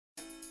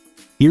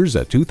Here's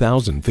a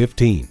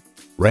 2015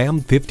 Ram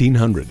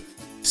 1500.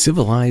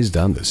 Civilized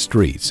on the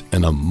streets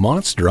and a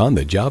monster on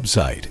the job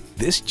site,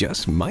 this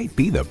just might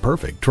be the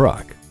perfect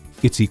truck.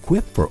 It's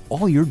equipped for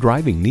all your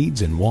driving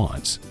needs and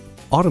wants.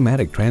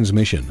 Automatic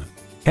transmission,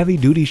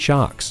 heavy-duty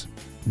shocks,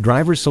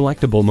 driver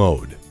selectable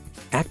mode,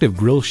 active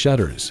grille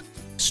shutters,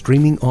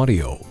 streaming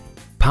audio,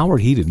 power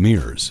heated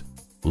mirrors,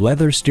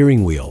 leather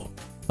steering wheel,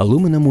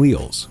 aluminum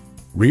wheels,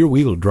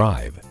 rear-wheel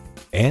drive,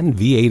 and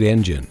V8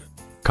 engine.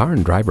 Car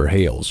and Driver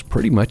hails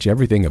pretty much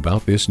everything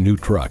about this new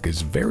truck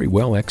is very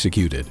well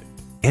executed.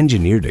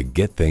 Engineered to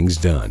get things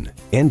done,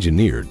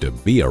 engineered to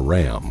be a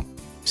Ram.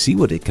 See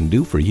what it can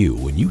do for you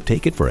when you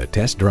take it for a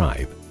test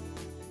drive.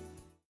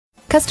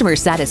 Customer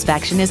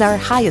satisfaction is our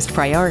highest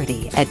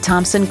priority at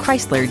Thomson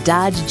Chrysler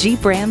Dodge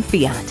Jeep Ram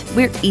Fiat.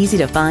 We're easy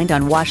to find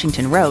on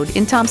Washington Road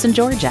in Thomson,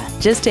 Georgia.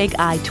 Just take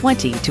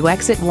I-20 to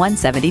exit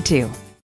 172.